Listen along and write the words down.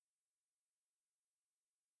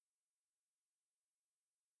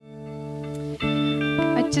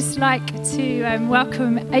just like to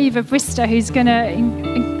welcome Ava Bristow, who's going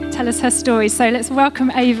to tell us her story. So let's welcome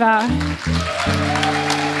Ava.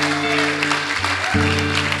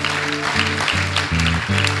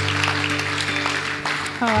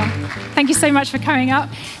 Oh, thank you so much for coming up.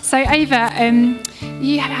 So Ava,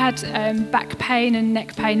 you had back pain and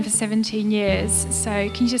neck pain for 17 years. So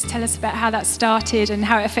can you just tell us about how that started and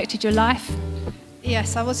how it affected your life?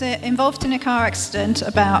 Yes, I was involved in a car accident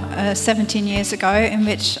about 17 years ago in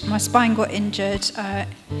which my spine got injured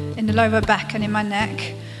in the lower back and in my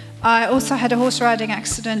neck. I also had a horse riding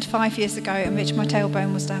accident 5 years ago in which my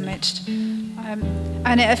tailbone was damaged.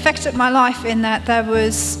 And it affected my life in that there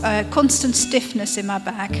was constant stiffness in my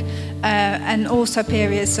back and also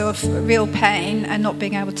periods of real pain and not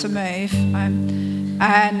being able to move.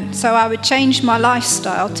 And so I would change my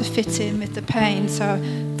lifestyle to fit in with the pain. So,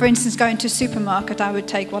 for instance, going to a supermarket, I would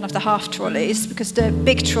take one of the half trolleys because the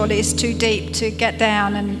big trolley is too deep to get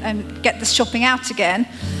down and get the shopping out again.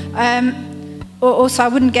 Also, I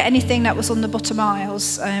wouldn't get anything that was on the bottom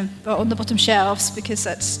aisles or on the bottom shelves because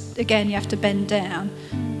that's, again, you have to bend down.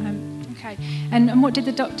 Okay. And what did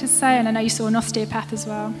the doctors say? And I know you saw an osteopath as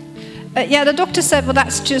well. Yeah, the doctor said, well,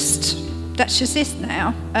 that's just it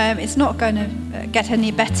now. It's not going to get any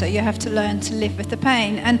better. You have to learn to live with the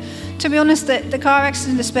pain. And to be honest, the car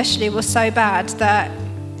accident especially was so bad that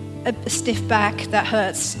a stiff back that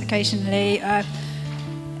hurts occasionally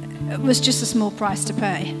was just a small price to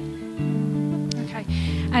pay. Okay.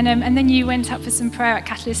 And then you went up for some prayer at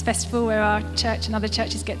Catalyst Festival, where our church and other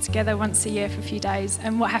churches get together once a year for a few days.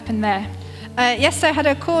 And what happened there? Yes, I had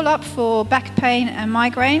a call up for back pain and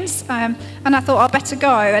migraines, and I thought I'd better go.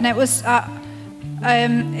 And it was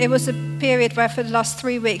a period where for the last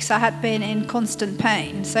 3 weeks I had been in constant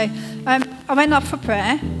pain. So I went up for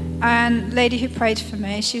prayer, and the lady who prayed for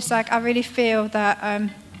me, she was like, I really feel that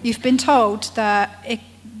you've been told that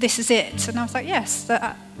this is it. And I was like, yes,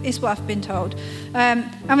 that is what I've been told.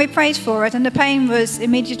 And we prayed for it, and the pain was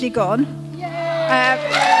immediately gone.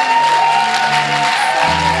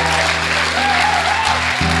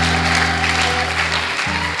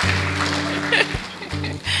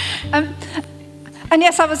 And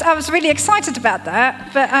yes, I was really excited about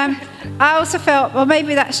that, but I also felt, well,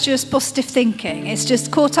 maybe that's just positive thinking. It's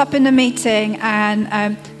just caught up in the meeting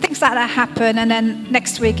and things like that happen, and then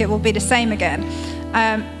next week it will be the same again.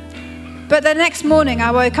 But the next morning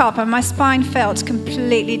I woke up and my spine felt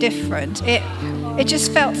completely different. It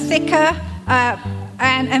just felt thicker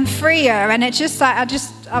and freer, and it just like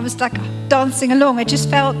I was like dancing along. It just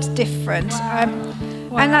felt different.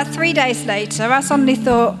 Wow. And like 3 days later, I suddenly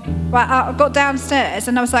thought, well, I got downstairs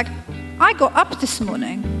and I was like, I got up this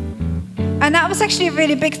morning. And that was actually a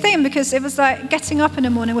really big thing, because it was like getting up in the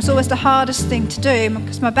morning was always the hardest thing to do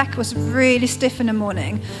because my back was really stiff in the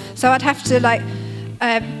morning. So I'd have to like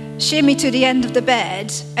shimmy to the end of the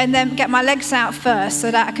bed and then get my legs out first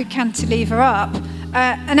so that I could cantilever up.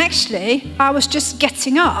 And actually, I was just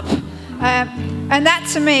getting up. And that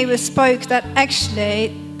to me spoke that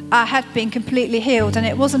actually I had been completely healed, and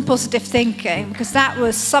it wasn't positive thinking because that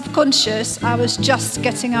was subconscious. I was just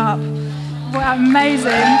getting up. Wow,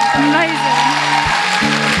 amazing.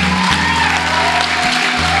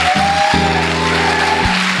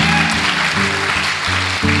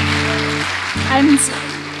 And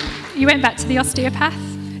you went back to the osteopath?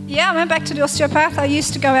 Yeah, I went back to the osteopath. I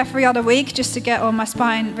used to go every other week just to get all my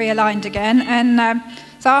spine realigned again. And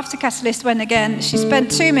so after Catalyst went again, she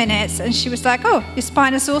spent 2 minutes and she was like, oh, your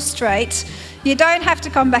spine is all straight. You don't have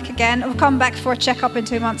to come back again. Or come back for a checkup in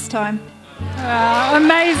 2 months' time. Wow,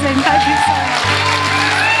 amazing. Thank you so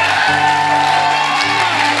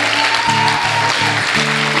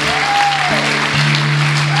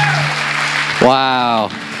much. Wow.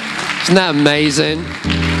 Isn't that amazing?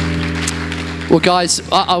 Well, guys,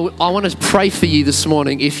 I want to pray for you this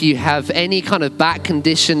morning. If you have any kind of back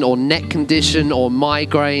condition or neck condition or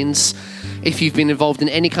migraines, if you've been involved in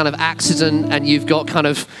any kind of accident and you've got kind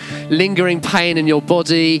of lingering pain in your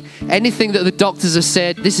body, anything that the doctors have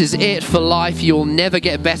said, this is it for life, you'll never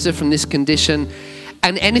get better from this condition,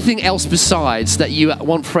 and anything else besides that you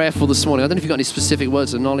want prayer for this morning. I don't know if you've got any specific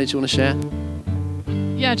words of knowledge you want to share.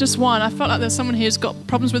 Yeah, just one. I felt like there's someone who's got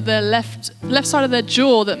problems with their left side of their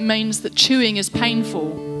jaw that means that chewing is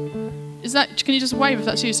painful. Can you just wave if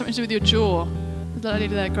that's you? Something to do with your jaw. That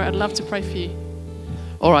lady there, great. I'd love to pray for you.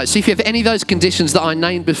 All right, so if you have any of those conditions that I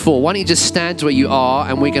named before, why don't you just stand where you are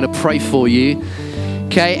and we're going to pray for you.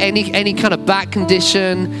 Okay, any kind of back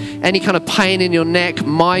condition, any kind of pain in your neck,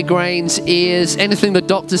 migraines, ears, anything the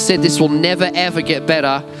doctor said this will never ever get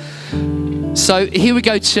better. So here we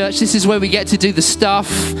go, church. This is where we get to do the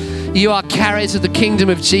stuff. You are carriers of the kingdom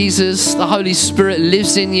of Jesus. The Holy Spirit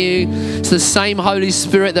lives in you. It's the same Holy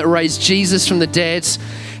Spirit that raised Jesus from the dead.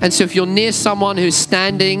 And so if you're near someone who's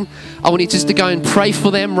standing, I want you just to go and pray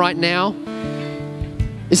for them right now.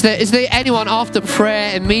 Is there anyone after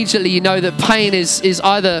prayer, immediately you know that pain is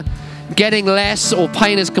either getting less or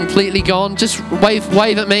pain is completely gone? Just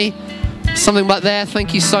wave at me. Something like that.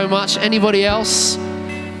 Thank you so much. Anybody else?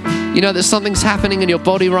 You know that something's happening in your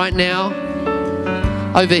body right now.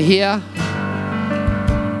 Over here.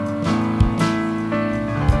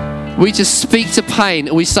 We just speak to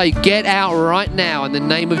pain. We say, get out right now in the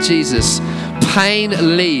name of Jesus.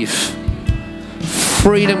 Pain, leave.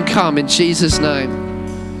 Freedom come in Jesus' name.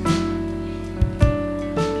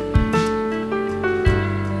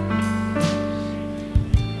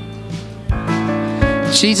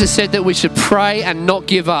 Jesus said that we should pray and not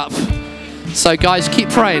give up. So guys, keep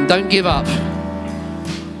praying. Don't give up.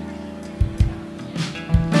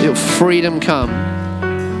 Your freedom come.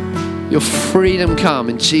 Your freedom come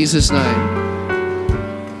in Jesus'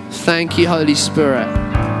 name. Thank you, Holy Spirit.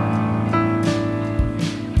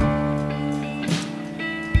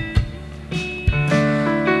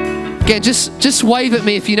 Again, just wave at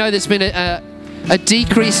me if you know there's been a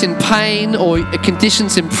decrease in pain or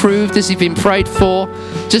conditions improved as you've been prayed for.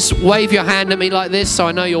 Just wave your hand at me like this so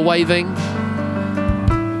I know you're waving.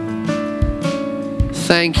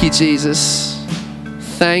 Thank you, Jesus.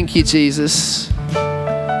 Thank you, Jesus.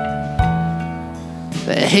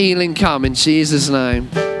 Let healing come in Jesus' name.